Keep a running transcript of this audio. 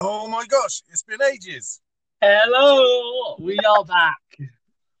my gosh, it's been ages. Hello, we are back.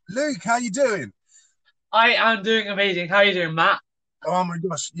 Luke, how you doing? I am doing amazing. How are you doing, Matt? Oh my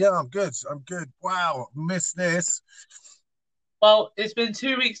gosh, yeah, I'm good. I'm good. Wow, missed this. Well, it's been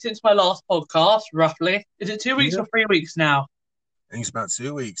 2 weeks since my last podcast, roughly. Is it 2 weeks Yeah, or 3 weeks now? I think it's about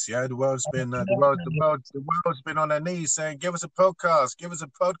 2 weeks. Yeah, the world's been on their knees saying, "Give us a podcast, give us a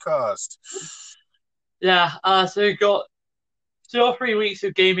podcast." Yeah, so we've got 2 or 3 weeks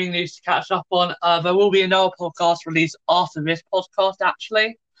of gaming news to catch up on. There will be another podcast released after this podcast,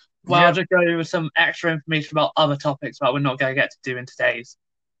 actually, where I'll Yep, just go over some extra information about other topics that we're not going to get to do in today's.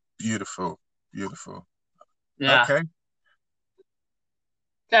 beautiful, beautiful. Yeah. Okay,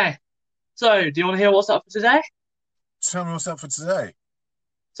 Okay. So, do you want to hear what's up for today? tell me what's up for today.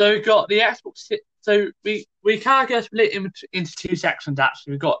 So we've got the Xbox. So we kind of get split into two sections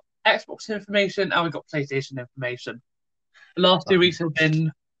actually. We've got Xbox information and we've got PlayStation information. The last 2 weeks have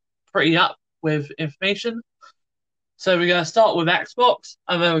been pretty up with information. So we're going to start with Xbox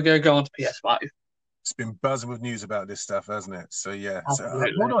and then we're going to go on to PS5. It's been buzzing with news about this stuff, hasn't it? So yeah. So hold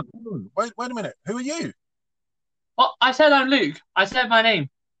Absolutely. on, hold on. Wait a minute. Who are you? Well, I said I'm Luke. I said my name.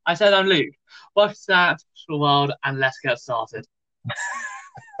 I said I'm Luke. What's that for the world? And let's get started.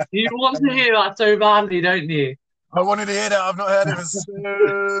 You want to hear that so badly, don't you? I wanted to hear that. I've not heard it for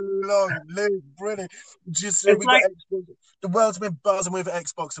so long. Luke, brilliant. Just It's we got like Xbox. The world's been buzzing with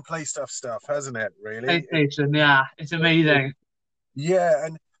Xbox and play stuff, hasn't it? Really? PlayStation. Yeah, it's amazing. Yeah,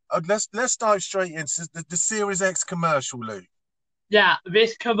 and let's dive straight into the Series X commercial, Luke. Yeah,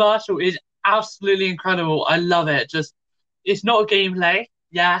 this commercial is absolutely incredible. I love it. Just, it's not a gameplay.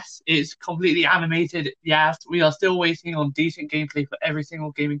 Yes, it's completely animated. Yes, we are still waiting on decent gameplay for every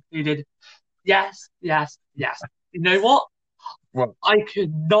single game included. Yes, yes, yes. You know what? What? I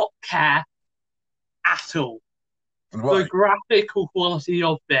could not care at all. The Why? graphical quality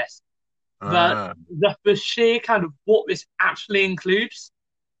of this, the Ah, the sheer kind of what this actually includes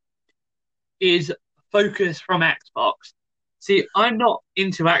is focus from Xbox. See, I'm not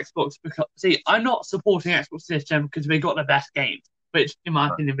into Xbox because I'm not supporting Xbox this gen because they got the best games, which in my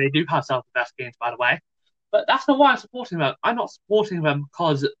opinion they do have some of the best games by the way. But that's not why I'm supporting them. I'm not supporting them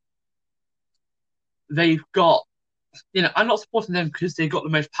because they've got I'm not supporting them because they've got the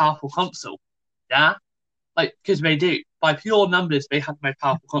most powerful console. Yeah? Like because they do. By pure numbers, they have the most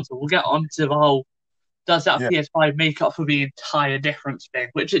powerful console. We'll get on to the whole does that yeah. PS5 make up for the entire difference thing,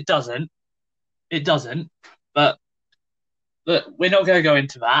 which it doesn't. It doesn't. But we're not going to go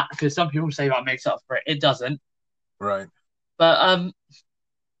into that because some people say that makes up for it. It doesn't. Right. But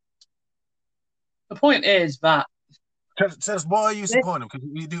the point is that Tell us why are you this, supporting them?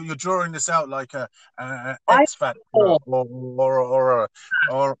 Because you're drawing this out like a I X Factor thought or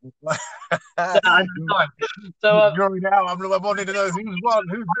that at the time. So you're drawing it out. I wanted to know who's won,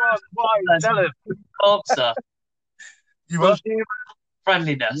 why. Tell us. answer You are? consumer Yeah.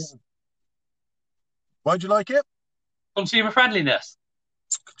 friendliness. Why'd you like it? Consumer friendliness.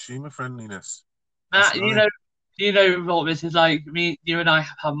 Consumer friendliness. That's Matt, nice. do you know what this is like? Me, you and I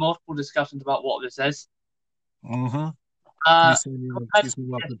have had multiple discussions about what this is. Mm-hmm. Uh, Please compared excuse to me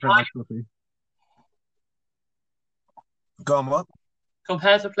while I drink PS5, my coffee. Go on, what?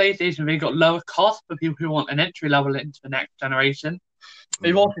 compared to PlayStation, they've got lower cost for people who want an entry level into the next generation. They've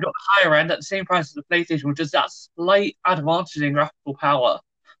Mm-hmm. also got the higher end at the same price as the PlayStation, which is that slight advantage in graphical power,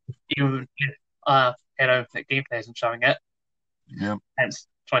 even if Infinite gameplay isn't showing it, Yeah. hence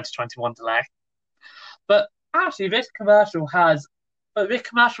 2021 delay. But actually, this commercial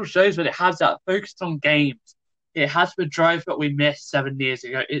shows that it has that focused on games. It has the drive that we missed 7 years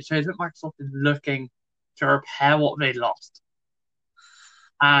ago. It shows that Microsoft is looking to repair what they lost.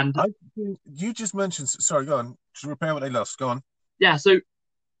 And I you just mentioned. Sorry, go on. To repair what they lost. Go on. yeah, so So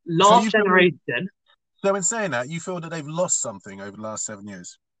last you feel generation, so in saying that you feel that they've lost something over the last 7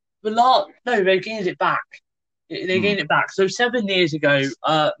 years. no, they gained it back. They Hmm. gained it back. So 7 years ago,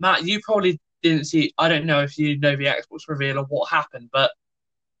 Matt, you probably didn't see. I don't know if you know the Xbox reveal or what happened, but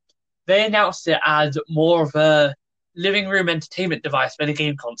they announced it as more of a living room entertainment device than a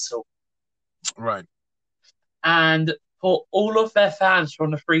game console. Right. And for all of their fans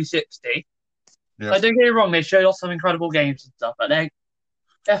from the 360, Yeah. like don't get me wrong, they showed off some incredible games and stuff, but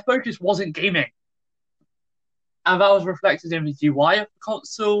their focus wasn't gaming. And that was reflected in the UI of the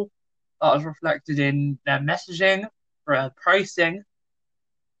console, that was reflected in their messaging, pricing.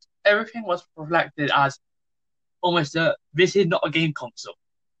 Everything was reflected as almost a this is not a game console.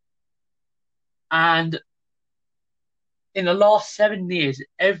 And in the last 7 years,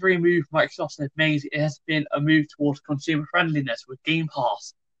 every move Microsoft has made it has been a move towards consumer friendliness with Game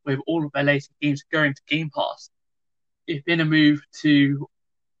Pass, with all of their latest games going to Game Pass. It's been a move to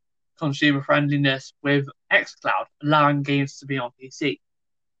consumer friendliness with xCloud, allowing games to be on PC,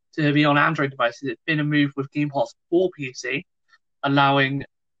 to be on Android devices. It's been a move with Game Pass for PC, allowing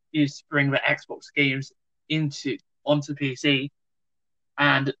you to bring the Xbox games onto PC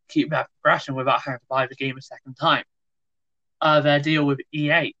and keep that progression without having to buy the game a second time. Their deal with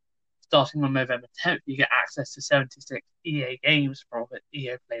EA, starting on November 10th, you get access to 76 EA games from the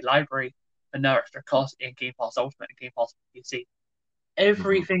EA Play library for no extra cost in Game Pass Ultimate and Game Pass PC.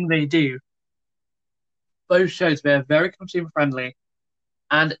 Everything they do both shows they're very consumer friendly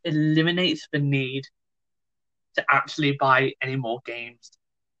and eliminates the need to actually buy any more games.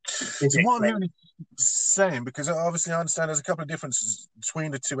 So what I'm hearing you saying, because obviously I understand there's a couple of differences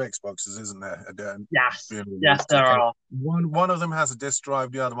between the two Xboxes, isn't there? Yes, there are. One of them has a disc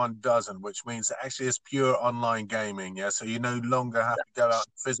drive, the other one doesn't, which means that actually it's pure online gaming. Yeah, so you no longer have to go out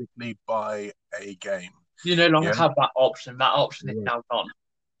and physically buy a game. You no longer have that option. That option is now gone.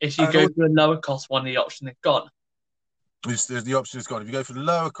 If you go for a lower cost one, the option is gone. The option is gone. If you go for the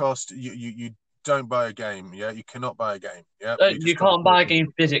lower cost, you don't buy a game. Yeah, you cannot buy a game. Yeah, you can't buy a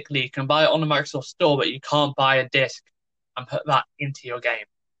game physically. You can buy it on the Microsoft Store, but you can't buy a disc and put that into your game.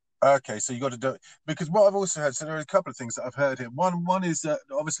 Okay, so you got to do it, because what I've also heard. So there are a couple of things that I've heard here. One is that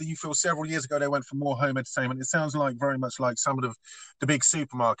obviously you feel several years ago they went for more home entertainment. It sounds like very much like some of the big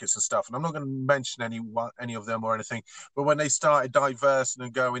supermarkets and stuff. And I'm not going to mention any of them or anything, but when they started diversing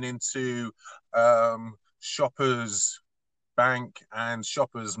and going into Shoppers Bank and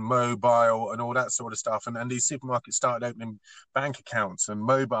Shoppers Mobile and all that sort of stuff, and these supermarkets started opening bank accounts and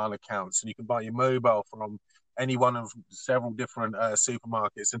mobile accounts, and you can buy your mobile from any one of several different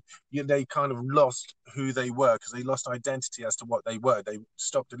supermarkets, and they kind of lost who they were because they lost identity as to what they were. They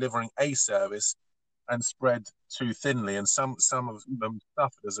stopped delivering a service and spread too thinly, and some of them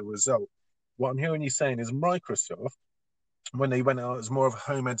suffered as a result. What I'm hearing you saying is Microsoft, when they went out as more of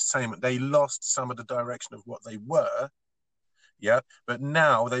home entertainment, they lost some of the direction of what they were. Yeah, but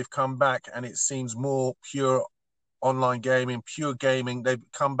now they've come back and it seems more pure online gaming, pure gaming. They've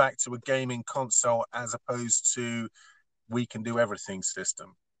come back to a gaming console as opposed to we can do everything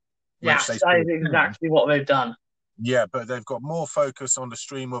system. Yeah, that is exactly what they've done. Yeah, but they've got more focus on the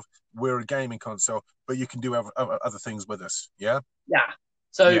stream of we're a gaming console, but you can do other things with us. Yeah? Yeah.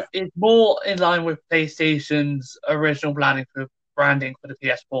 So it's more in line with PlayStation's original branding for the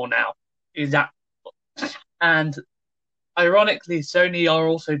PS4 now. Exactly. And ironically, Sony are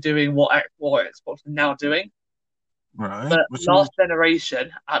also doing what Xbox is now doing. Right. But last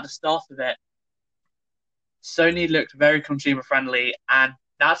generation, at the start of it, Sony looked very consumer friendly, and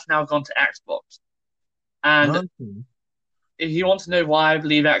that's now gone to Xbox. And if you want to know why I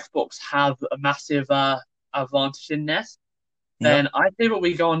believe Xbox have a massive advantage in this, then I say that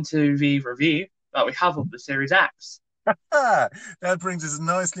we go on to the review that we have of the Series X. That brings us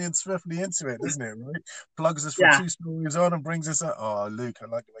nicely and swiftly into it, doesn't it? Right? Plugs us for 2 stories on and brings us up. Oh, Luke, I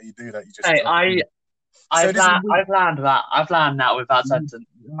like the way you do that. You just I've planned that. I've planned that with that sentence.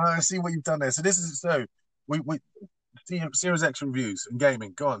 I see what you've done there. So this is we Series X reviews and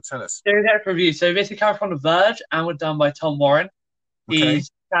gaming. Go on, tell us. Series X review. So this is coming from The Verge and we're done by Tom Warren. Okay.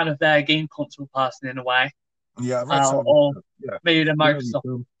 He's kind of their game console person in a way. Yeah, I've read some. Or maybe the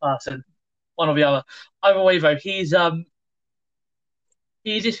Microsoft person. One or the other. Either way though, he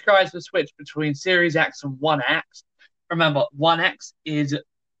describes the switch between Series X and One X. Remember, One X is,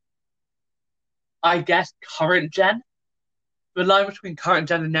 I guess, current gen. The line between current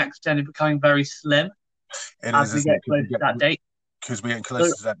gen and next gen is becoming very slim as we get close to that date. Because we're getting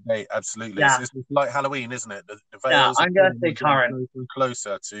closer to that date, absolutely. Yeah. It's like Halloween, isn't it? The veils I'm going to say current.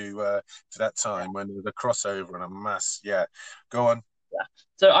 Closer to that time when there's a crossover and a mass. Yeah, go on. Yeah.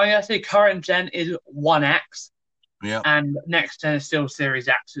 So I'm going to say current gen is One X. Yeah. And next gen is still Series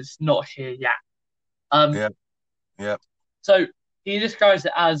X. It's not here yet. Yeah. So he describes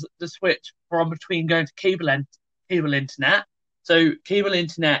it as the switch from between going to cable internet. So cable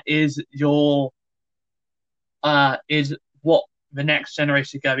internet is is what the next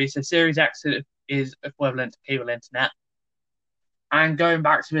generation is going to be. So Series X is equivalent to cable internet. And going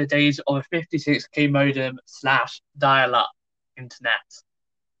back to the days of a 56k modem / dial-up internet.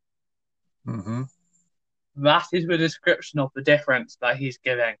 Mm-hmm. That is the description of the difference that he's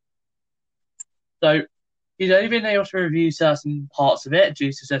giving. So he's only been able to review certain parts of it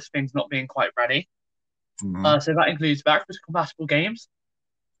due to just things not being quite ready. Mm-hmm. So that includes backwards compatible games,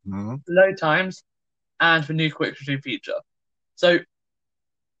 mm-hmm. load times, and the new quick resume feature. So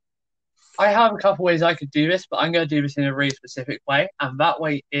I have a couple ways I could do this, but I'm going to do this in a really specific way. And that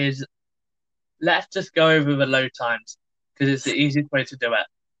way is, let's just go over the load times because it's the easiest way to do it.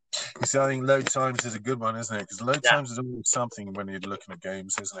 You see, I think load times is a good one, isn't it? Because load Yeah, times is always something when you're looking at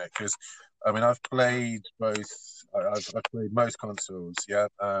games, isn't it? Because I mean, I've played both. I've played most consoles. Yeah,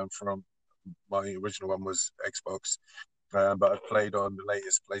 from my original one was Xbox, but I've played on the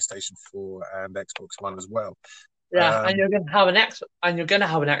latest PlayStation 4 and Xbox One as well. yeah, and Um, you're gonna have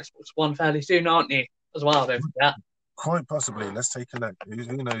an Xbox One fairly soon, aren't you? As well, don't forget. Quite possibly. Let's take a look.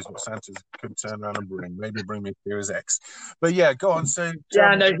 Who knows what Santa could turn around and bring? Maybe bring me a Series X. But yeah, go on. So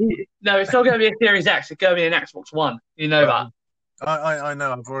tell Yeah, me. no, it's not going to be a Series X. It's going to be an Xbox One. You know that. I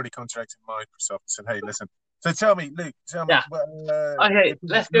know. I've already contacted Microsoft and said, hey, listen. So tell me, Luke. Tell me. Yeah. Okay,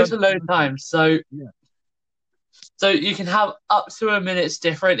 let's go to load times. So, yeah. so you can have up to a minute's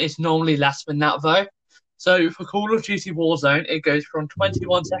different. It's normally less than that though. So for Call of Duty Warzone, it goes from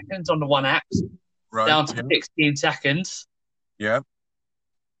 21 seconds on the One X Right. down to 16 seconds. Yeah.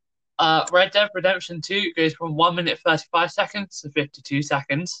 Red Dead Redemption 2 goes from 1 minute 35 seconds to 52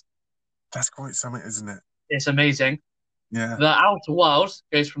 seconds. That's quite something, isn't it? It's amazing. Yeah. The Outer Worlds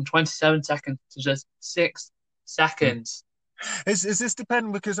goes from 27 seconds to just 6 seconds. Is this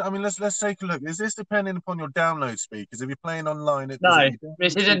dependent? Because I mean, let's take a look. Is this depending upon your download speed? Because if you're playing online, is No, it your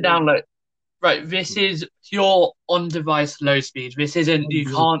this download isn't speed download. Right, this is pure on-device load speed. This isn't. You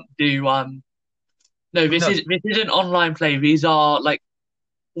can't do. No, this No. isn't online play. These are like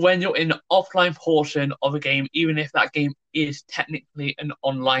when you're in the offline portion of a game, even if that game is technically an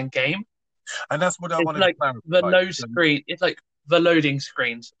online game. And that's what I It's wanted like to clarify. the load screen. It's like the loading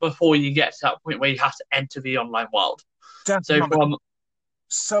screens before you get to that point where you have to enter the online world. So from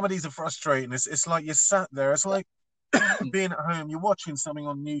some of these are frustrating. It's like you're sat there. It's like being at home. You're watching something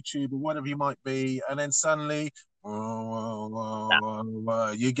on YouTube or whatever you might be, and then suddenly, you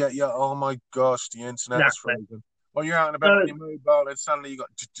get your oh my gosh, the internet is frozen. Or you're out and about on your mobile, and suddenly you got.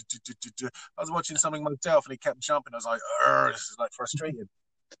 I was watching something myself, and it kept jumping. I was like, this is like frustrating.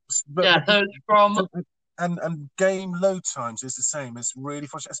 But from and game load times is the same. It's really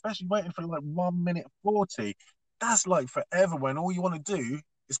frustrating, especially waiting for like 1 minute 40. That's like forever when all you want to do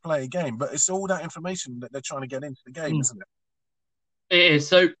is play a game. But it's all that information that they're trying to get into the game, isn't it? It is.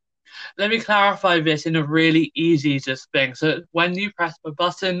 So let me clarify this in a really easiest thing. So when you press the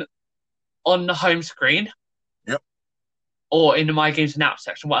button on the home screen, yep, or in the My Games and Apps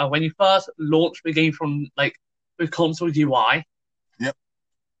section, whatever, when you first launch the game from like the console UI, yep,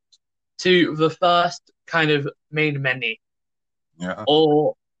 to the first kind of main menu, yeah,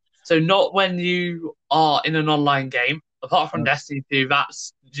 or so not when you are in an online game. Apart from Destiny 2,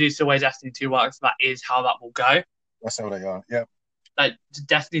 that's due to the way Destiny 2 works. That is how that will go. That's how they are. Yeah. Like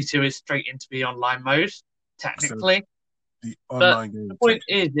Destiny 2 is straight into the online mode, technically. So the online game. The point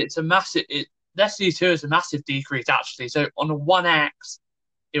is, Destiny 2 is a massive decrease actually. So on the One X,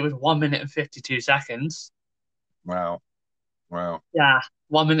 it was 1 minute and 52 seconds. Wow. Yeah,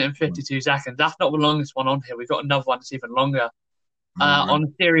 1 minute and 52 seconds. That's not the longest one on here. We've got another one that's even longer. On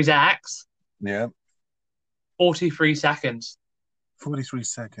the Series X, yeah, 43 seconds. 43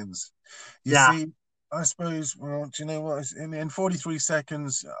 seconds. You see, I suppose, well, do you know what? In 43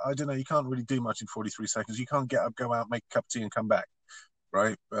 seconds, I don't know, you can't really do much in 43 seconds. You can't get up, go out, make a cup of tea and come back,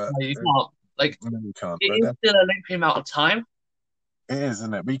 right? But no, you can't. Like, no, you can't. It is still a lengthy amount of time. It is,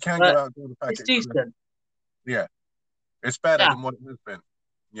 isn't it? But you can go out and do the packet. It's decent. Yeah. It's better than what it has been.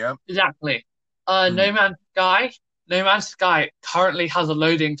 Yeah. Exactly. No Man's Sky currently has a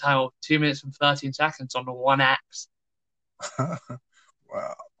loading time of 2 minutes and 13 seconds on the One X.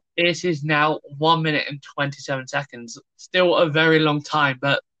 Wow. It is now 1 minute and 27 seconds. Still a very long time,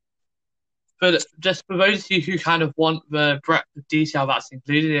 but just for those of you who kind of want the breadth of detail that's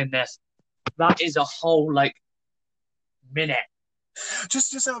included in this, that is a whole minute.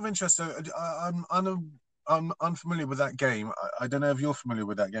 Just out of interest, so I'm unfamiliar with that game. I don't know if you're familiar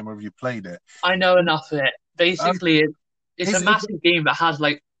with that game or if you played it. I know enough of it. Basically, it's a massive game that has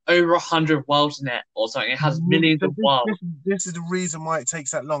over 100 worlds in it or something. It has millions of worlds. This is the reason why it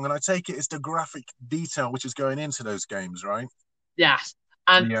takes that long. And I take it it's the graphic detail which is going into those games, right? Yes.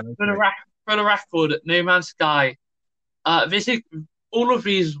 And for the record, No Man's Sky, all of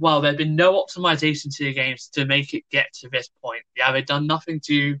these as well, there have been no optimization to the games to make it get to this point. Yeah, they've done nothing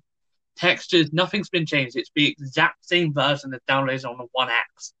to textures, nothing's been changed. It's the exact same version that downloads on the One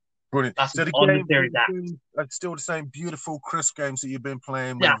X. Brilliant. That's so the Series X. It's still the same beautiful, crisp games that you've been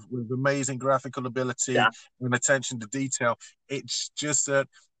playing with amazing graphical ability and attention to detail. It's just that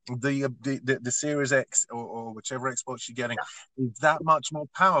the Series X or whichever Xbox you're getting is that much more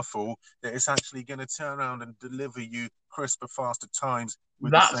powerful that it's actually going to turn around and deliver you crisper, faster times.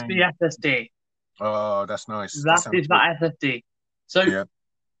 That's the SSD. Oh, that's nice. That is that SSD. So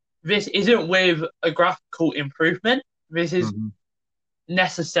this isn't with a graphical improvement. This is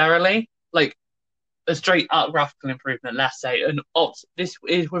necessarily like a straight up graphical improvement, let's say. This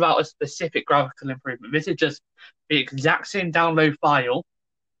is without a specific graphical improvement. This is just the exact same download file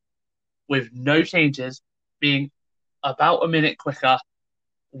with no changes being about a minute quicker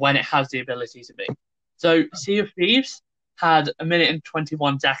when it has the ability to be. So Sea of Thieves had a minute and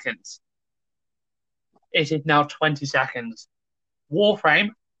 21 seconds. It is now 20 seconds.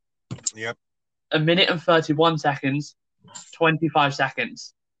 Warframe, Yep. a minute and 31 seconds, 25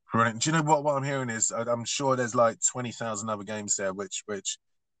 seconds. Right. Do you know what I'm hearing is I'm sure there's like 20,000 other games there which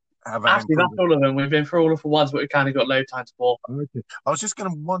have Actually, that's all of them. We've been through all of the ones, but we kind of got load times for. Okay. I was just going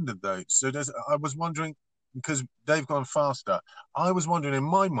to wonder though. I was wondering because they've gone faster. I was wondering in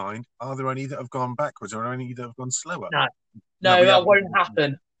my mind, are there any that have gone backwards or any that have gone slower? No, that won't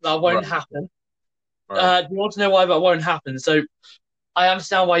happen. That won't happen. Right. Do you want to know why that won't happen? So I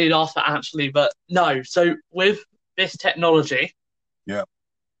understand why you'd ask that actually, but no. So with this technology, yeah,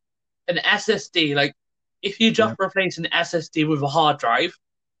 an SSD, like if you just replace an SSD with a hard drive,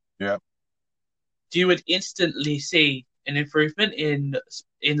 yeah, you would instantly see an improvement in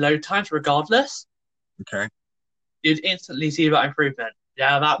load times regardless. Okay. You'd instantly see that improvement.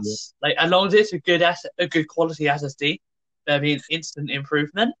 Yeah, that's like as long as it's a good quality SSD, there'll be an instant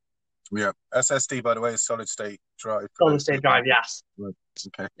improvement. Yeah. SSD, by the way, is solid state drive. Solid state drive, yes. Right.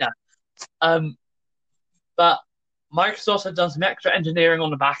 Okay. Yeah. But Microsoft have done some extra engineering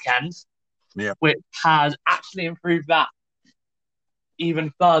on the back end, which has actually improved that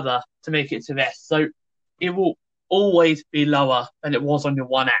even further to make it to this. So it will always be lower than it was on your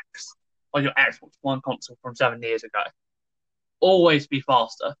One X or your Xbox One console from 7 years ago. Always be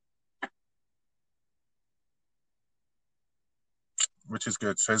faster. Which is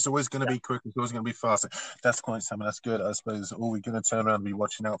good. So it's always going to be quick. It's always going to be faster. That's quite something. That's good. I suppose all we're going to turn around and be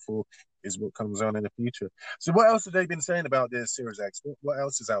watching out for is what comes on in the future. So what else have they been saying about this Series X? What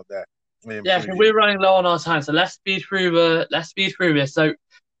else is out there? Yeah, so we're running low on our time. So let's speed through this. So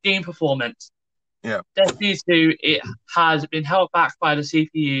game performance. Yeah. Destiny 2, it has been held back by the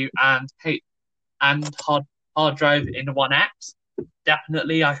CPU and hard drive in the One X.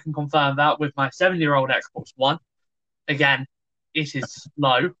 Definitely, I can confirm that with my 7-year-old Xbox One. Again, it is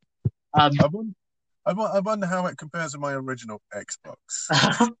slow. I wonder how it compares to my original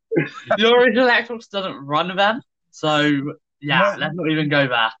Xbox. Your original Xbox doesn't run them, so yeah, let's not even go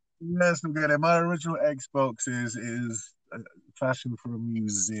there. Let's not go there. My original Xbox is fashioned for a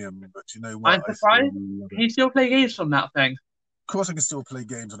museum, but you know what? I'm surprised. Can you still play games from that thing? Of course, I can still play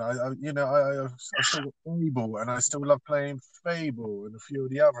games, and I still got Fable, and I still love playing Fable and a few of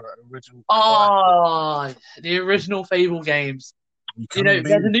the other original. Oh, the original Fable games. There's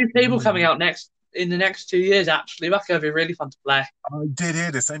a new Fable coming out in the next 2 years. Actually, that's gonna be really fun to play. I did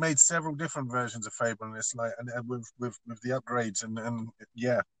hear this. They made several different versions of Fable, and it's like, and with the upgrades, and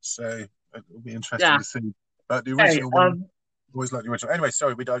yeah, so it'll be interesting to see. But the original one, always like the original. Anyway,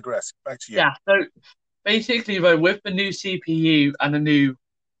 sorry, we digress. Back to you. Yeah. So basically, though, with the new CPU and the new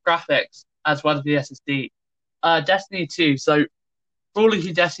graphics as well as the SSD, Destiny 2. So for all of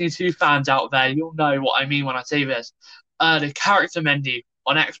you Destiny 2 fans out there, you'll know what I mean when I say this. The character menu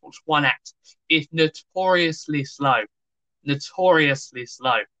on Xbox One X is notoriously slow. Notoriously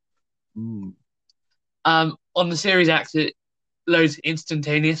slow. Mm. On the Series X, it loads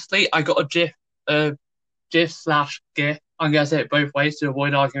instantaneously. I got a GIF/GIF. I'm going to say it both ways to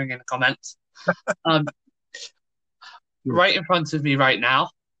avoid arguing in the comments. Right in front of me right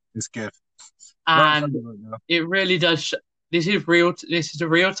now. It's GIF. And it really does. This is real. This is a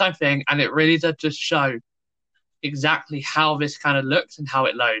real-time thing, and it really does just show exactly how this kind of looks and how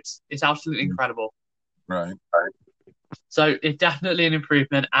it loads. It's absolutely incredible. Right. So it's definitely an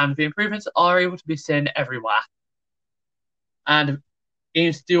improvement, and the improvements are able to be seen everywhere. And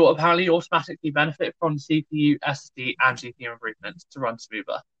games do apparently automatically benefit from CPU, SSD, and GPU improvements to run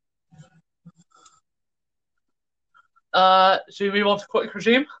smoother. Should we move on to Quick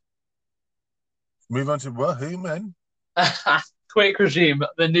Resume? Move on to what? Who, man? Quick Resume,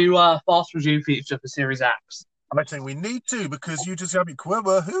 the new fast resume feature for Series X. I think we need to, because you just have me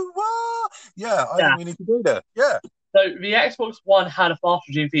who? Yeah, I think we need to do that. Yeah. So the Xbox One had a fast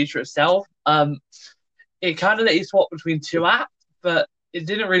resume feature itself. It kind of let you swap between two apps, but it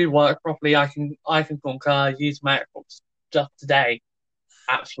didn't really work properly. I can concur. Use my Xbox just today.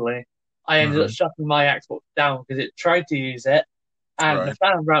 Actually, I ended up shutting my Xbox down because it tried to use it, and the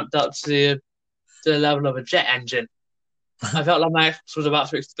fan ramped up to the level of a jet engine. I felt like my Xbox was about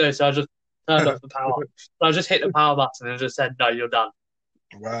to explode, so I just turned off the power. So I just hit the power button and just said, "No, you're done."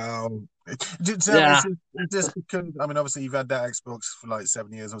 Wow. Is this because, I mean, obviously you've had that Xbox for like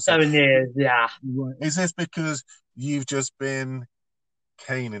 7 years or so. 7 years, yeah. Is this because you've just been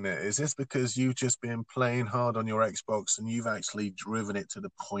cane in it? Is this because you've just been playing hard on your Xbox and you've actually driven it to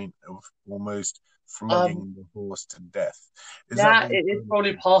the point of almost Um, flogging the horse to death? Is that yeah, what it you're is trying to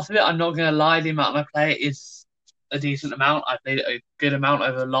probably do? part of it. I'm not going to lie, the amount I play is a decent amount. I played it a good amount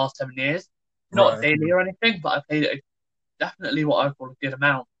over the last 7 years. Not Right. daily or anything, but I played it definitely what I call a good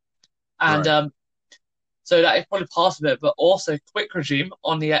amount. And Right. so that is probably part of it. But also, Quick Resume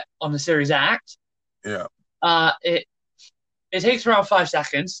on the Series X, Yeah. it takes around 5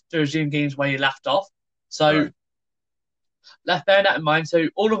 seconds to resume games where you left off. So Right. let's bear that in mind. So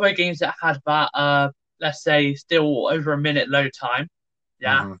all of my games that had that, let's say, still over a minute load time,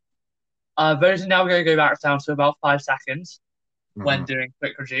 yeah, Mm-hmm. those are now going to go back down to about 5 seconds when Mm-hmm. doing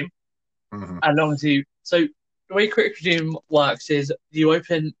quick resume. Mm-hmm. As long as you, so the way quick resume works is you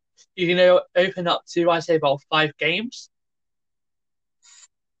can open up to, I say, about 5 games.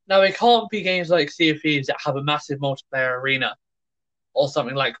 Now, it can't be games like Sea of Thieves that have a massive multiplayer arena or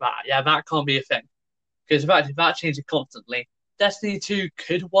something like that. Yeah, that can't be a thing. Because in fact, if that changes constantly, Destiny 2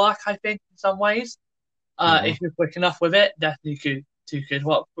 could work, I think, in some ways. Mm-hmm. If you're quick enough with it, Destiny 2 could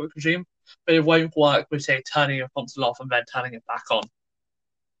work with Quick Resume, but it won't work with, say, turning your console off and then turning it back on.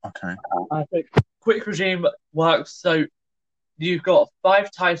 Okay. I think Quick Resume works so you've got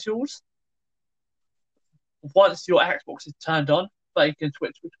 5 titles once your Xbox is turned on, but you can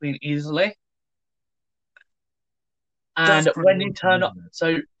switch between easily. That's And pretty when you awesome, turn up, isn't it?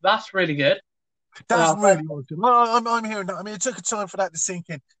 so that's really good. That's But really awesome. I'm hearing that. I mean, it took a time for that to sink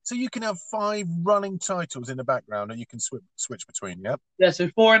in. So you can have 5 running titles in the background, and you can switch between. Yeah. yeah, so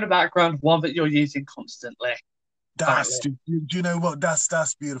 4 in the background, one that you're using constantly. That's Currently, do you know what? That's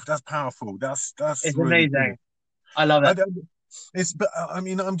beautiful. That's powerful. That's it's really cool. amazing. I love I it. don't. It's but I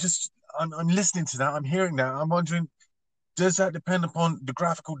mean, I'm listening to that. I'm hearing that. I'm wondering, does that depend upon the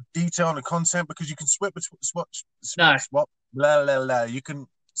graphical detail and the content? Because you can No, swap, blah blah blah. You can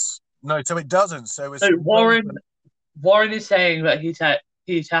no, so it doesn't. So so it's Warren is saying that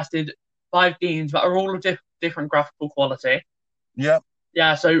he tested 5 games that are all of different graphical quality. yeah,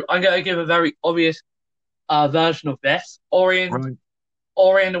 Yeah, so I'm going to give a very obvious version of this. right,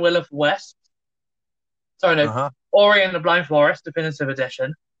 Ori and the Will of the West. Sorry, no. uh-huh, Ori and the Blind Forest Definitive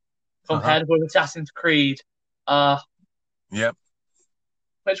Edition uh-huh, compared with Assassin's Creed. Uh, yep,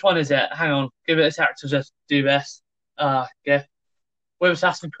 which one is it? Hang on. Give it a sec to just do this. Yeah. With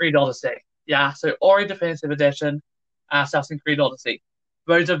Assassin's Creed Odyssey. Yeah, so Ori Definitive Edition and Assassin's Creed Odyssey.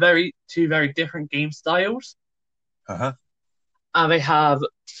 Those are two very different game styles, uh-huh, and they have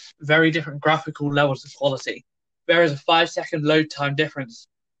very different graphical levels of quality. There is a 5 second load time difference,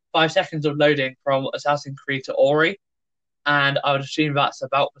 5 seconds of loading from Assassin's Creed to Ori, and I would assume that's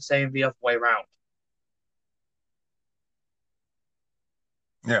about the same the other way around.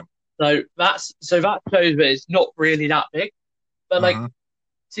 yeah, That shows that it's not really that big, but like mm-hmm,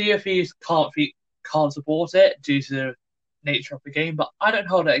 Sea of Thieves can't support it due to the nature of the game. But I don't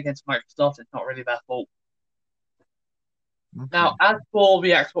hold it against Microsoft. It's not really their fault. Now, okay, as for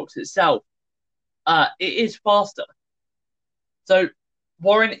the Xbox itself, it is faster. So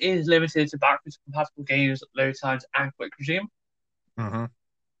Warren is limited to backwards compatible games, load times, and quick resume. mm-hmm.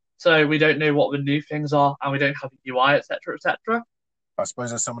 So we don't know what the new things are, and we don't have a UI, etc., etc. I suppose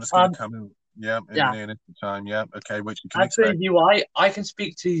there's someone that's going to Um, come in, yeah, in yeah. the near time, yeah, okay, which you can As for expect. UI, I can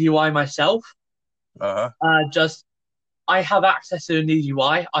speak to UI myself. Uh-huh, Just I have access to a new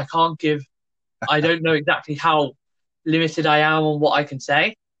UI. I don't know exactly how limited I am on what I can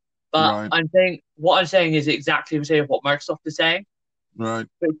say, but right, what I'm saying is exactly the same as what Microsoft is saying, right.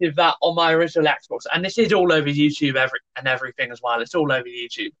 which is that on my original Xbox, and this is all over YouTube everything as well. It's all over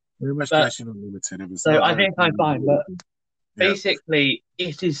YouTube. Very much But case you're not limited. If it's so not I there, think I'm fine. But yeah, basically,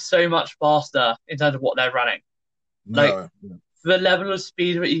 it is so much faster in terms of what they're running. Like no, the level of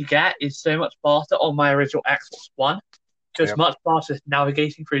speed that you get is so much faster on my original Xbox One. Just yeah. much faster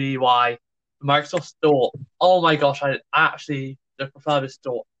navigating through the UI. The Microsoft Store. Oh my gosh, I actually prefer the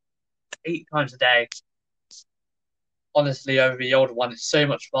store 8 times a day. Honestly, over the older one, it's so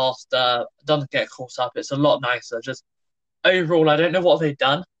much faster. Doesn't get caught up. It's a lot nicer. Just overall, I don't know what they've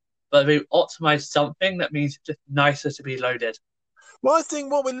done, but they've optimized something that means it's just nicer to be loaded. Well, I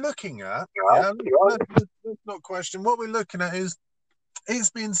think what we're looking at, yeah, let's not question. What we're looking at is it's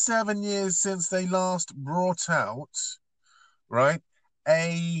been 7 years since they last brought out, right,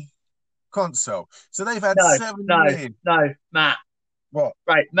 a console. So they've had No, 7 years. no, Matt. What?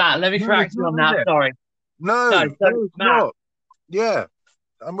 Right, Matt, let me No, it's correct you not, on is that. it? Sorry. No, No, so no, it's Matt, not. Yeah,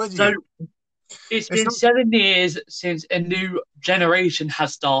 I'm with so you. it's It's been not, 7 years since a new generation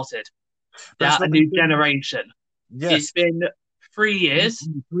has started. but Yeah, it's a not been new generation. It's yes, been 3 years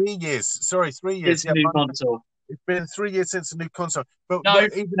 3 years. Sorry, 3 years. since a Yeah, new console. It's been 3 years since the new console. But No,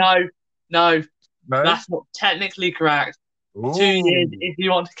 even no, no. that's not technically correct. 2 years Ooh, if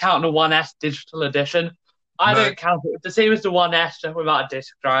you want to count the 1S digital edition. I no. don't count it. The same as the 1S just without a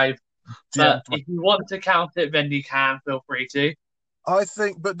disc drive. Yeah, But if you want to count it, then you can. Feel free to. I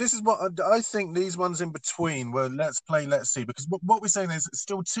think, but this is what I think. These ones in between were let's play, let's see, because what we're saying is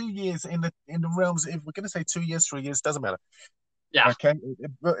still 2 years in the realms. If we're going to say 2 years, 3 years, doesn't matter. Yeah. Okay,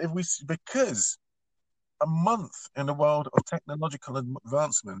 but if we because a month in the world of technological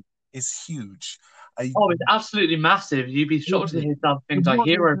advancement is huge. A, Oh, it's absolutely massive. You'd be shocked to hear some things I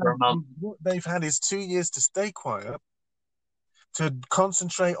hear over a month. what they've had is 2 years to stay quiet, to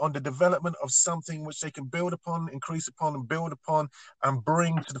concentrate on the development of something which they can build upon, increase upon, and build upon, and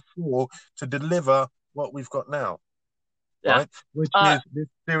bring to the fore to deliver what we've got now, Yeah. right? Which is this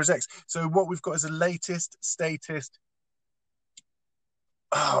Series X. So what we've got is the latest, statist.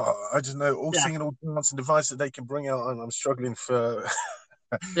 Oh, I just know all singing, all dancing devices that they can bring out, and I'm struggling for.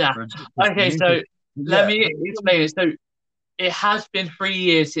 Yeah. for Okay, so music. let me explain it. So it has been 3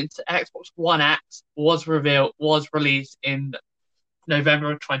 years since the Xbox One X was released in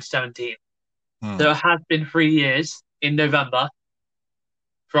November of 2017. So it has been 3 years in November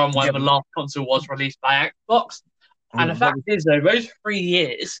from when the last console was released by Xbox. And the fact is, though, those 3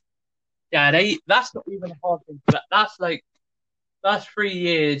 years, that's not even a hard thing. That's 3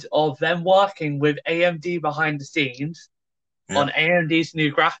 years of them working with AMD behind the scenes on AMD's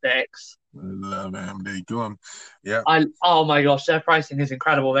new graphics. Love AMD. Go on. Yeah. Oh my gosh, their pricing is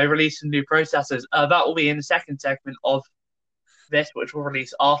incredible. They released some new processors. That will be in the second segment of this, which will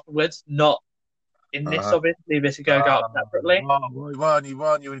release afterwards, not in this, obviously. This will go up separately. Why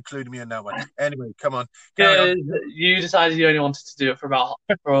aren't you including me in that one? Anyway, come on. Because you decided you only wanted to do it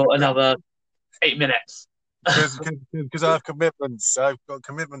for another 8 minutes. Because I have commitments. I've got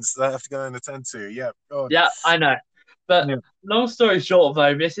commitments that I have to go and attend to. Yeah. Go on. Yeah, I know. But long story short,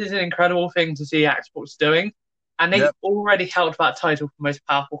 though, this is an incredible thing to see Xbox doing. And they already held that title for most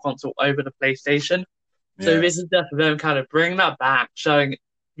powerful console over the PlayStation. So this is just them kind of bringing that back, showing,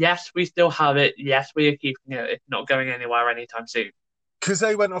 yes, we still have it. Yes, we are keeping it. It's not going anywhere anytime soon. Because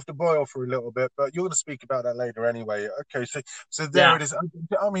they went off the boil for a little bit, but you're going to speak about that later anyway. Okay, so there it is.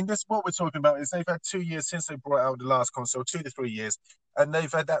 I mean, this what we're talking about is they've had 2 years since they brought out the last console, 2 to 3 years, and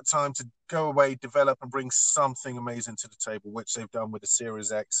they've had that time to go away, develop, and bring something amazing to the table, which they've done with the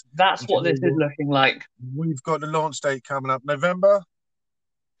Series X. That's what this is looking like. We've got the launch date coming up, November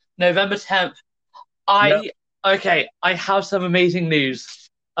 10th. I have some amazing news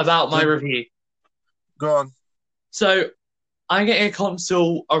about my review. Go on. So I'm getting a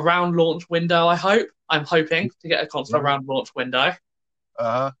console around launch window, I hope. I'm hoping to get a console around launch window.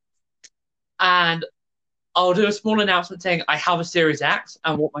 And I'll do a small announcement saying I have a Series X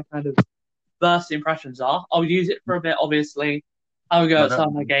and what my kind of first impressions are. I'll use it for a bit, obviously. Have a go at some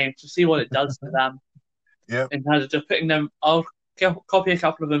of my games to see what it does to them. Yeah. In terms of just putting them, I'll copy a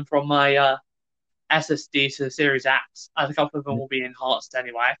couple of them from my SSD to the Series X, as a couple of them will be enhanced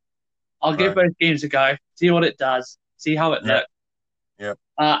anyway. I'll give both games a go, see what it does, see how it looks. Yeah.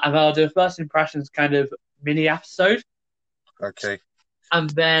 And I'll do a first impressions kind of mini episode. Okay. And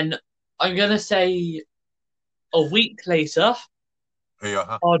then I'm going to say a week later,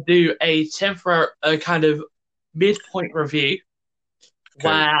 I'll do a temporary kind of midpoint review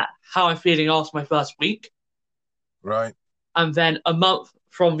where how I'm feeling after my first week. Right. And then a month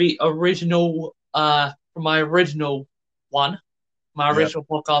from the original, from my original one, my original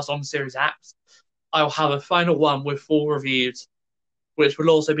podcast on the Series X, I'll have a final one with full reviews, which will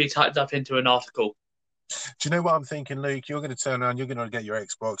also be typed up into an article. Do you know what I'm thinking, Luke? You're going to turn around, you're going to get your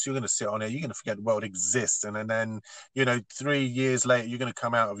Xbox, you're going to sit on it, you're going to forget the world exists, and then 3 years later, you're going to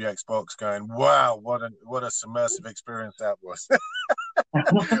come out of your Xbox going, "Wow, what a submersive experience that was."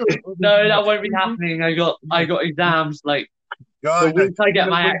 No, that won't be happening. I got exams the week I get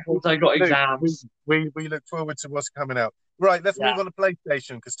my Xbox, I got exams. We look forward to what's coming out. Right, let's move on to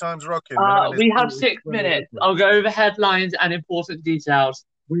PlayStation because time's rocking. We have 6 minutes. I'll go over headlines and important details.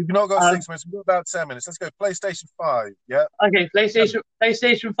 We've not got 6 minutes. We've got about 10 minutes. Let's go PlayStation 5. Yeah. Okay,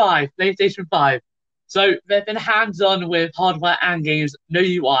 PlayStation 5. So they've been hands-on with hardware and games, no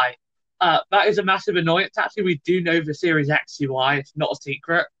UI. That is a massive annoyance. Actually, we do know the Series X UI. It's not a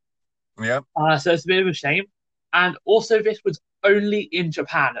secret. Yeah. So it's a bit of a shame. And also, this was only in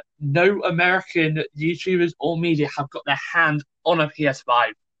Japan. No American YouTubers or media have got their hand on a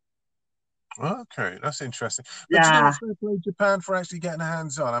PS5. Okay, that's interesting. But do you know what's going to play Japan for actually getting their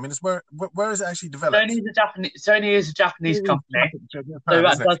hands on? I mean, it's where is it actually developed? Sony is a Japanese company, so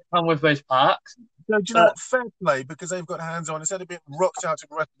that does come with those perks. So do you know But what? Fair play, because they've got hands on. Instead of being rocked out to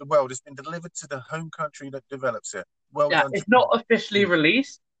the rest of the world, it's been delivered to the home country that develops it. Well yeah, done, it's not Japan. officially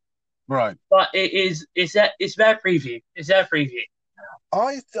released, Right. but it's their preview. It's their preview.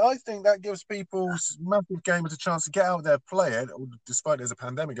 I think that gives people, massive gamers, a chance to get out there, play it. Despite there's a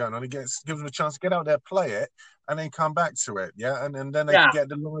pandemic going on, gives them a chance to get out there, play it, and then come back to it. Yeah, and then they can Yeah, get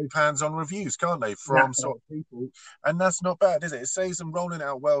the live hands-on reviews, can't they, from exactly. sort of people? And that's not bad, is it? It saves them rolling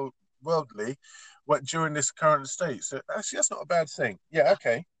out worldly, what during this current state. So actually, that's not a bad thing. Yeah.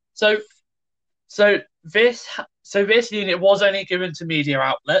 Okay. So so this so this unit was only given to media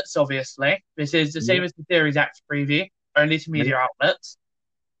outlets. Obviously, this is the Yeah. same as the Series X preview, only to Yeah. media outlets.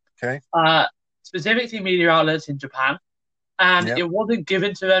 Okay. Uh, specifically media outlets in Japan, and Yeah. it wasn't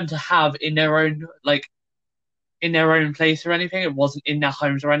given to them to have in their own in their own place or anything. It wasn't in their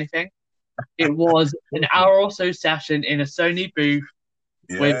homes or anything. It was an hour or so session in a Sony booth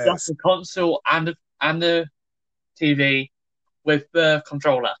with just Yes. the console and the TV with the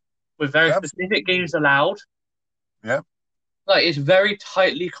controller, with very specific Absolutely. games allowed. Yeah. Like it's very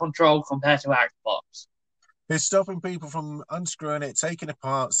tightly controlled compared to Xbox. It's stopping people from unscrewing it, taking it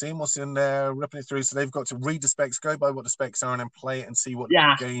apart, seeing what's in there, ripping it through. So they've got to read the specs, go by what the specs are, and then play it and see what the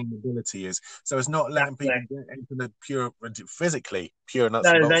Yeah, game ability is. So it's not letting people exactly. get into the pure, physically pure nuts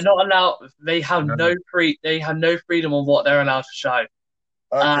and No, they're bolts of not it. allowed. They have No. no free. They have no freedom on what they're allowed to show.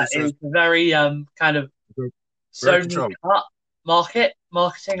 Okay, so it's It's very kind of very Sony controlled, cut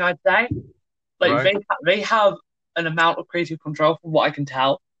marketing, I'd say. Like right? they have an amount of creative control from what I can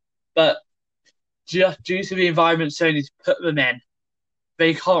tell, but just due to the environment Sony's put them in,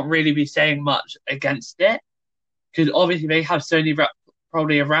 they can't really be saying much against it because obviously they have Sony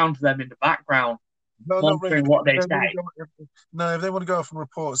probably around them in the background No, not really. monitoring Because what they say. if they want to go off and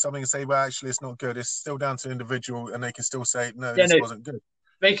report something and say, well, actually, it's not good, it's still down to the individual, and they can still say, no, Yeah, this no, wasn't good.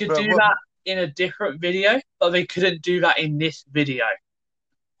 they could But do what? that in a different video, but they couldn't do that in this video.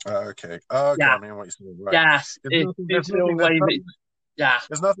 Okay, okay, Yeah, I mean what you're saying, right? yes, There's it's nothing. due to the way that, yeah,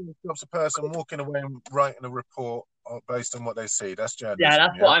 There's nothing that stops a person walking away and writing a report based on what they see. That's yeah, journalism,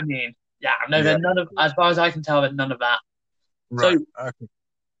 that's yeah? what I mean. Yeah, no, Yeah. there's none of, as far as I can tell, there's none of that. So Right. Okay.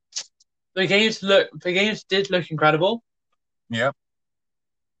 the games did look incredible. Yeah.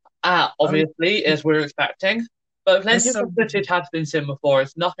 I mean, Obviously, as we were expecting, but plenty it's of the footage has been seen before.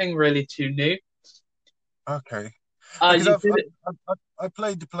 It's nothing really too new. okay. Because You did it I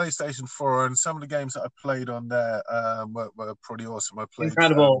played the PlayStation 4, and some of the games that I played on there were pretty awesome. I played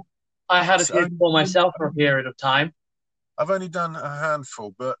incredible. I had a so PS4 myself for a period of time. I've only done a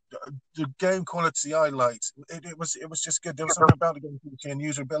handful, but the game quality I liked. It was just good. There was something about the game quality and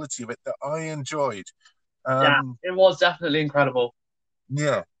usability of it that I enjoyed. Yeah, Um, it was definitely incredible.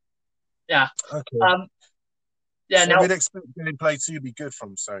 yeah. Yeah. Okay. Um. Yeah. So Now. we'd expect gameplay to be good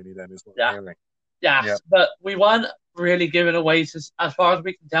from Sony, then, is what I'm Yeah. hearing. Yeah. Yes, but we weren't really given a way to, as far as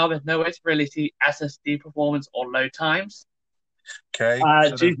we can tell, there's no way to really see SSD performance or load times. Okay.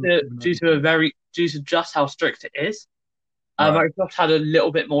 So there's Due to just how strict it is. right. Microsoft had a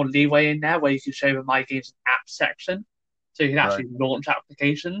little bit more leeway in there where you could show the My Games and Apps section, so you can Right. actually launch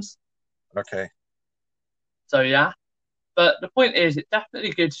applications. Okay. So yeah, but the point is, it's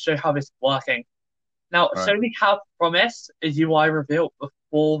definitely good to show how this is working. Now, Right. Sony have promised a UI reveal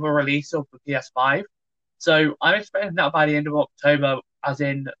before the release of the PS5, so I'm expecting that by the end of October, as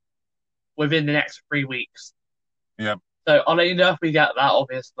in within the next 3 weeks. Yeah. So I'll let you know if we get that,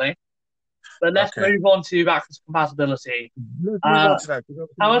 obviously. But let's Okay. move on to backwards compatibility. Let's move on to that.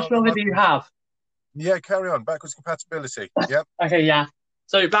 How much longer do you have? Yeah, carry on. Backwards compatibility. Yep. Okay, yeah.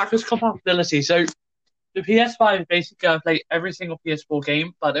 So backwards compatibility. So the PS5 is basically going to play every single PS4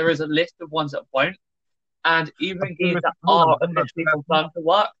 game, but there is a list of ones that won't. And even games that are officially confirmed to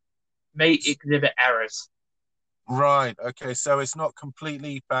work may exhibit errors. Right. Okay. So it's not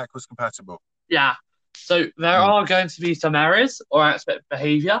completely backwards compatible. Yeah. So there are going to be some errors or unexpected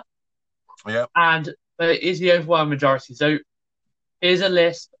behavior. Yeah. And it is the overwhelming majority. So here's a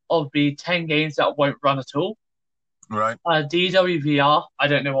list of the 10 games that won't run at all. Right. DWVR, I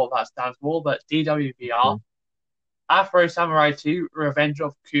don't know what that stands for, but DWVR, Afro Samurai 2, Revenge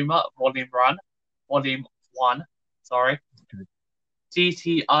of Kuma, Volume 1, sorry. Okay.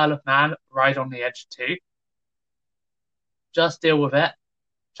 GT Isle of Man, Ride on the Edge 2. Just Deal With It,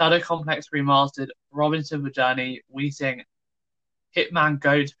 Shadow Complex Remastered, Robinson the Journey, We Sing, Hitman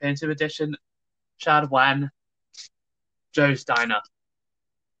Go Definitive Edition, Chad Wan, Joe's Diner.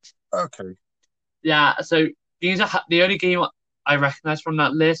 Okay. Yeah, so the only game I recognize from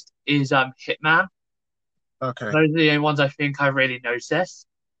that list is Hitman. Okay. Those are the only ones I think I really noticed.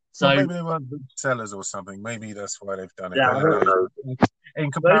 So well, maybe they weren't good sellers or something. Maybe that's why they've done it. yeah, I don't know. in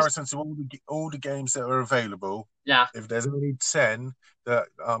Most, comparison to all the games that are available, yeah, if there's only 10 that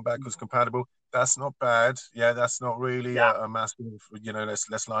aren't backwards compatible, that's not bad. Yeah, that's not really yeah, a massive,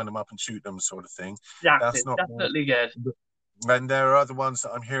 let's line them up and shoot them sort of thing. exactly. That's not bad. Definitely good. And there are other ones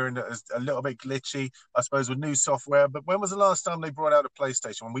that I'm hearing that is a little bit glitchy, I suppose, with new software. But when was the last time they brought out a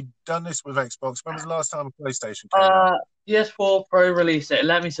PlayStation? When we've done this with Xbox, when was the last time a PlayStation came out? PS4 Pro released it.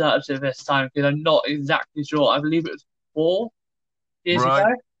 Let me search it this time because I'm not exactly sure. I believe it was 4 years ago.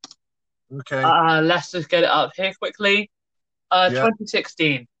 Right. Okay. Let's just get it up here quickly. Yeah.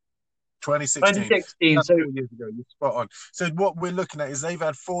 2016. 2016. 2016. That's So 4 years ago. You're spot on. So what we're looking at is they've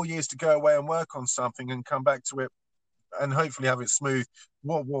had 4 years to go away and work on something and come back to it and hopefully have it smooth.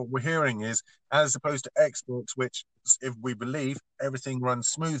 What we're hearing is, as opposed to Xbox, which, if we believe everything runs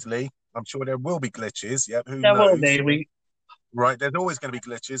smoothly, I'm sure there will be glitches. Yep, who there will knows? be. Right, there's always going to be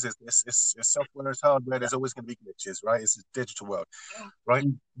glitches. It's software, it's hardware. There's always going to be glitches, right? It's a digital world, right?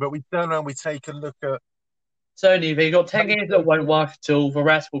 But we turn around, we take a look at Sony, they got 10 games that won't work at all. The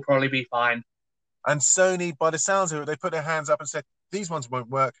rest will probably be fine. and Sony. By the sounds of it, they put their hands up and said these ones won't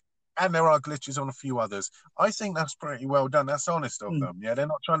work, and there are glitches on a few others. I think that's pretty well done. That's honest of them. Yeah, they're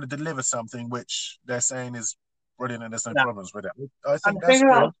not trying to deliver something which they're saying is brilliant and there's no Yeah. problems with it. I And think the that's thing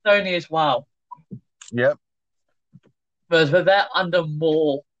good. about Sony as well, Yep. but they're under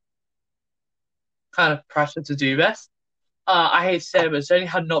more kind of pressure to do this. I hate to say it, but Sony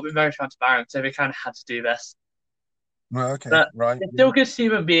had not been very transparent, so they kind of had to do this. Well, okay, But right. it's still good to see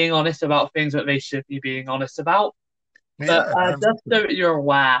them being honest about things that they should be being honest about. But Yeah. just so that you're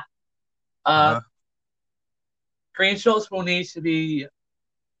aware, Uh-huh. screenshots will need to be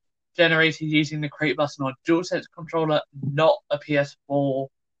generated using the Crate button on DualSense controller, not a PS4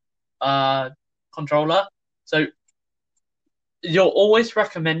 controller. So you're always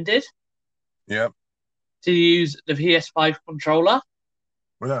recommended Yep. to use the PS5 controller.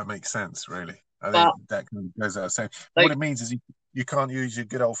 Well, that makes sense, really. I But think that kind of goes without saying. like, What it means is you can't use your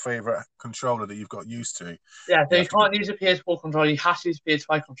good old favorite controller that you've got used to. yeah, so You you have to can't use a PS4 controller. You have to use a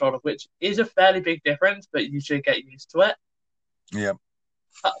PS5 controller, which is a fairly big difference, but you should get used to it. Yeah.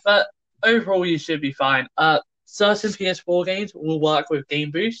 But overall, you should be fine. Certain PS4 games will work with Game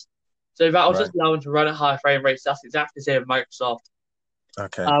Boost, so that will just allow them to run at higher frame rates. That's exactly the same with Microsoft.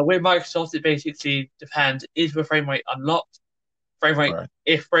 Okay. With Microsoft, it basically depends: is the frame rate unlocked? Frame rate, Right.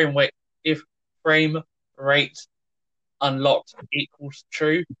 if frame rate unlocked equals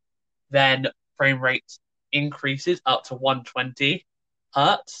true, then frame rate increases up to 120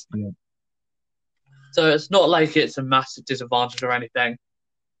 hertz. Yeah. So it's not like it's a massive disadvantage or anything.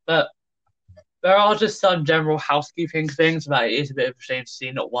 But there are just some general housekeeping things that it is a bit of a shame to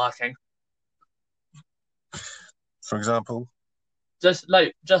see not working. For example? Just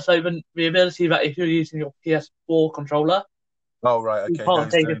like the ability that if you're using your PS4 controller, Oh, right. Okay. you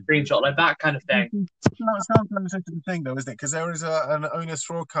can't take a screenshot, like that kind of thing. It's sometimes such a thing, though, isn't it? Because there is an onus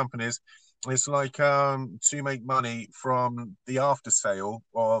for all companies. It's like to make money from the after sale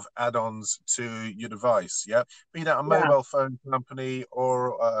of add-ons to your device. Yeah, be that a mobile phone company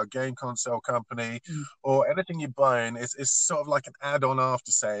or a game console company or anything you're buying. It's sort of like an add-on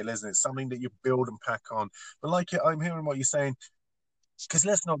after sale, isn't it? Something that you build and pack on. But I'm hearing what you're saying. Because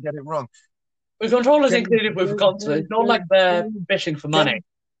let's not get it wrong. The controller's included with the console. It's not like they're fishing for money.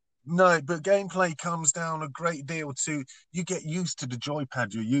 No, but gameplay comes down a great deal to you get used to the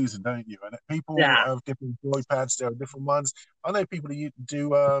joypad you're using, don't you? And people have different joypads. There are different ones. I know people who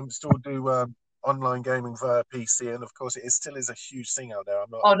still do online gaming via PC, and of course, it still is a huge thing out there. I'm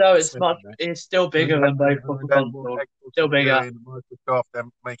not. Oh no, it's still bigger than both of the consoles. Still bigger. Microsoft, they're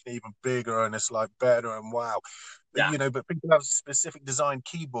making it even bigger, and it's like better and wow. But people have specific design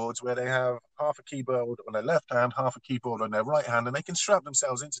keyboards where they have half a keyboard on their left hand, half a keyboard on their right hand, and they can strap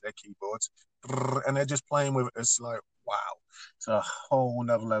themselves into their keyboards, and they're just playing with it. It's like, wow. It's a whole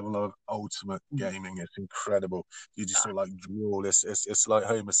nother level of ultimate gaming. It's incredible. You just sort of like drool. It's like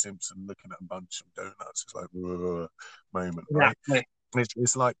Homer Simpson looking at a bunch of donuts. It's like, moment, right?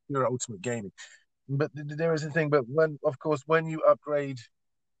 It's like pure ultimate gaming. But there is a thing, but when you upgrade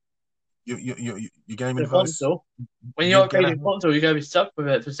your gaming device. Console. When you upgrade your console, you're going to be stuck with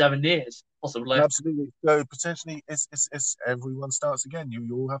it for 7 years, possibly. Absolutely. So potentially, it's everyone starts again. You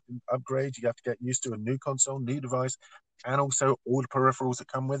all have to upgrade. You have to get used to a new console, new device, and also all the peripherals that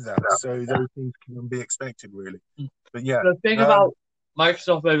come with that. So those things can be expected, really. But yeah, the thing about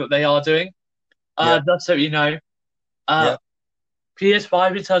Microsoft, though, that they are doing, just so you know,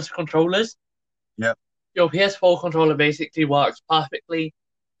 PS5 in terms of controllers, your PS4 controller basically works perfectly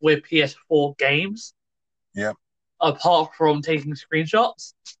with PS4 games. Yeah. Apart from taking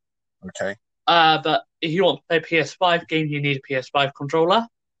screenshots. Okay. But if you want to play PS5 game, you need a PS5 controller.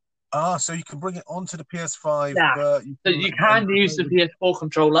 So you can bring it onto the PS5, Yeah. but you So can, you can use the with, PS4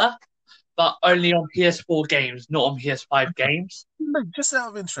 controller, but only on PS4 games, not on PS5 games. look, just out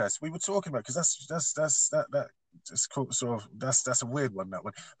of interest, we were talking about because that's cool, sort of that's a weird one, that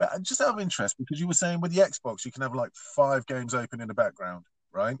one. But just out of interest, because you were saying with the Xbox, you can have like 5 games open in the background,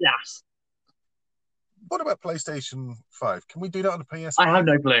 right? Yes. What about PlayStation 5? Can we do that on the I have PS5?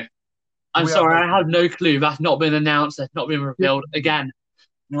 no clue. I'm We have sorry, no I have no clue. That's not been announced. That's not been revealed. Again,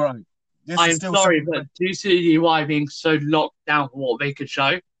 right. This is I'm still sorry, something. but due to the UI being so locked down for what they could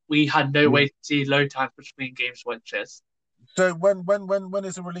show, we had no way to see load times between game switches. So when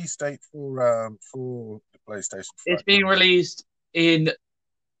is the release date for the PlayStation It's 5? being released in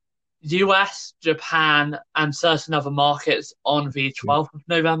US, Japan, and certain other markets on the 12th of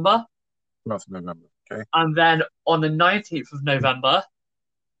November. 12th of November. Okay. And then on the 19th of November,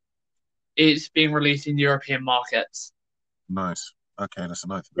 it's being released in European markets. Nice. Okay, that's a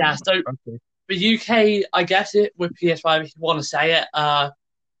nice. Yeah, so okay. the UK, I guess it with PS5, if you want to say it,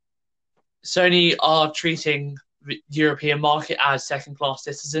 Sony are treating the European market as second-class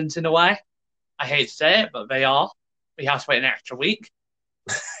citizens in a way. I hate to say it, but they are. We have to wait an extra week.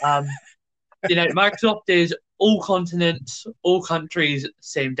 Microsoft is all continents, all countries,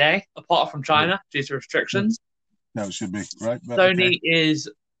 same day, apart from China due to restrictions. No, it should be right. But, Sony is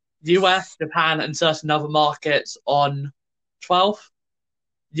US, Japan, and certain other markets on 12th.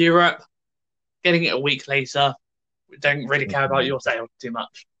 Europe, getting it a week later. We don't really care about your sales too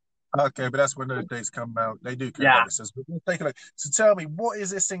much. Okay, but that's when those dates come out. They do care about this. But we'll take a look. So tell me, what is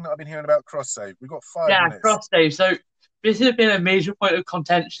this thing that I've been hearing about cross save? We've got 5 minutes. Cross save. So this has been a major point of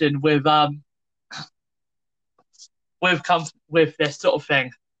contention with this sort of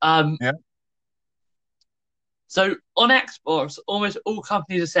thing. So on Xbox, almost all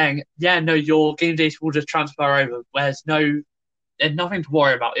companies are saying, yeah, no, your game data will just transfer over. There's nothing to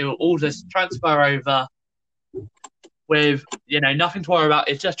worry about. It will all just transfer over with, nothing to worry about.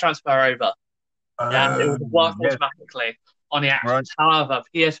 It's just transfer over. It will work automatically on the Xbox. Right. However,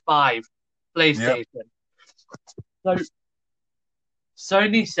 PS5, PlayStation. So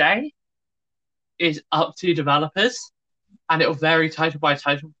Sony say is up to developers, and it will vary title by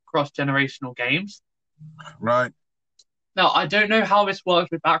title cross-generational games. Right. Now, I don't know how this works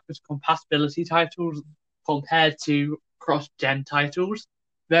with backwards compatibility titles compared to cross-gen titles.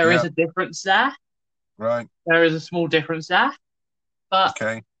 There is a difference there. Right. There is a small difference there. But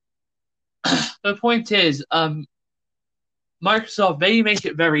the point is, Microsoft, they make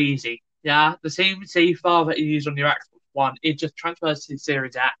it very easy. Yeah, the same save file that you use on your Xbox One, it just transfers to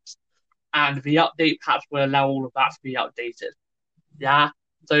Series X, and the update patch will allow all of that to be updated. Yeah,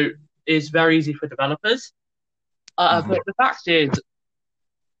 so it's very easy for developers. But the fact is,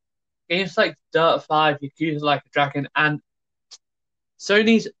 games like Dirt 5, Yakuza Like a Dragon, and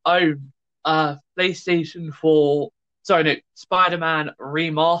Sony's own PlayStation 4, Spider-Man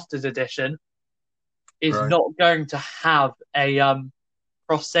Remastered Edition is not going to have a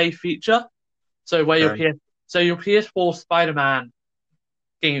cross-save feature. So where your PS4 Spider-Man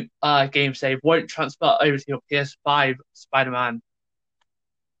game save won't transfer over to your PS5 Spider-Man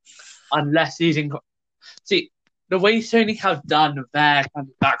unless using. See, the way Sony have done their kind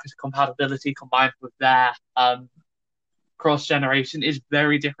of backwards compatibility combined with their cross-generation is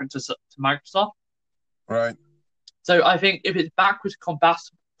very different to Microsoft. Right. So I think if it's backwards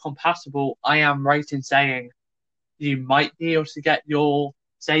compatible, I am right in saying you might be able to get your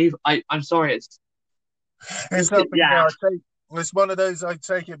save. I'm sorry, it's something. Yeah, it's one of those. I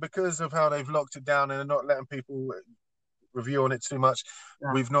take it because of how they've locked it down and they're not letting people review on it too much.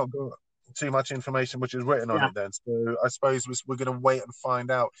 Yeah. We've not got too much information which is written on it then. So I suppose we're going to wait and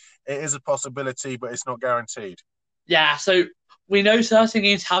find out. It is a possibility, but it's not guaranteed. Yeah, so we know certain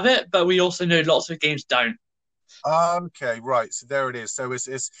games have it, but we also know lots of games don't. Okay, right. So there it is. So it's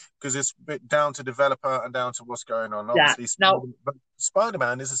because it's a bit down to developer and down to what's going on. Obviously, now,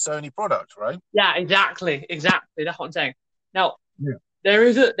 Spider-Man is a Sony product, right? Yeah, exactly. That's what I'm saying. Now, there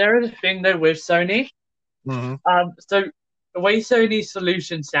is a thing though with Sony. So the way Sony's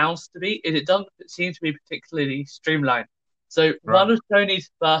solution sounds to me is it doesn't seem to be particularly streamlined. So one of Sony's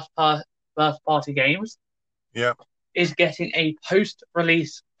first-party games, is getting a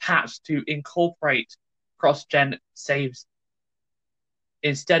post-release patch to incorporate cross-gen saves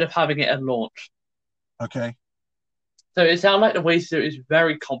instead of having it at launch. Okay. So it sounds like the way to do it is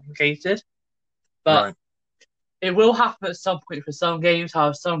very complicated, but it will happen at some point for some games.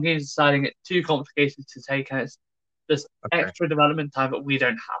 However, some games deciding it's too complicated to take, and it's just extra development time that we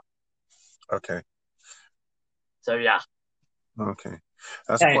don't have. Okay. So yeah. Okay,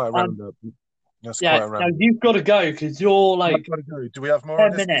 that's quite a roundup. That's Yeah, quite a now run. you've got to go because you're I've like got to go. Do we have more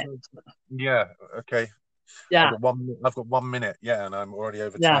on 10 this? minutes. Yeah. Okay. I've Yeah, got 1 minute. I've got 1 minute. Yeah, and I'm already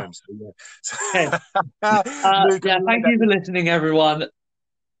over yeah. time. So yeah. Okay. Luke, I Yeah, like thank that. you for listening, everyone.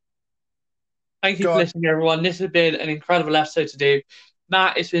 Thank you Go for on. listening, everyone. This has been an incredible episode to do.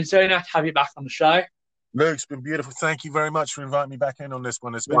 Matt, it's been so nice to have you back on the show. Luke, it's been beautiful. Thank you very much for inviting me back in on this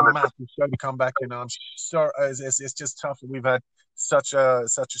one. It's been a massive show to come back in. I'm sorry, it's just tough that we've had such a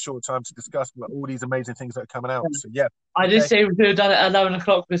short time to discuss all these amazing things that are coming out. So yeah, I did okay. say we could have done it at 11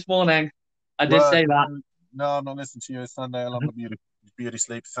 o'clock this morning. I did Well, say that. no, I'm not listening to you. It's Sunday. I love my beauty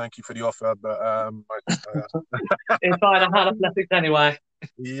sleep. Thank you for the offer, but It's fine. I had athletics anyway.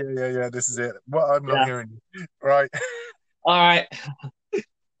 yeah. This is it. What I'm not Yeah. hearing you. Right. All right.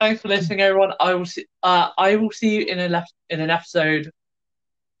 Thanks for listening, everyone. I will see you in an episode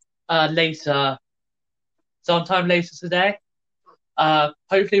later, sometime later today.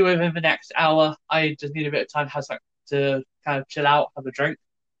 Hopefully within the next hour. I just need a bit of time to kind of chill out, have a drink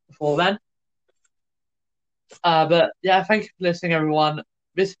before then. But yeah, thank you for listening, everyone.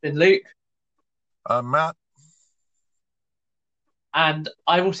 This has been Luke, Matt. and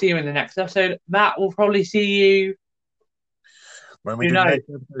I will see you in the next episode. Matt will probably see you. When we Who do the knows? next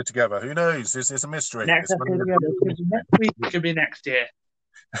episode together, who knows? It's a mystery. Next It's one of episode those together. It beautiful could be next week. It could be next year.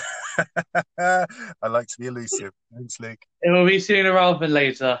 I like to be elusive. Thanks, Luke. It will be sooner rather than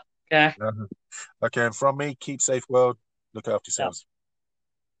later. Okay. Okay, and from me, keep safe, world. Look after Yeah. yourselves.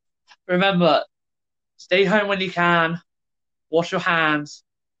 Remember, stay home when you can. Wash your hands.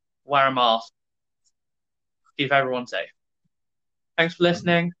 Wear a mask. Keep everyone safe. Thanks for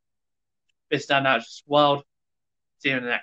listening. This is Dan Out's World. See you in the next.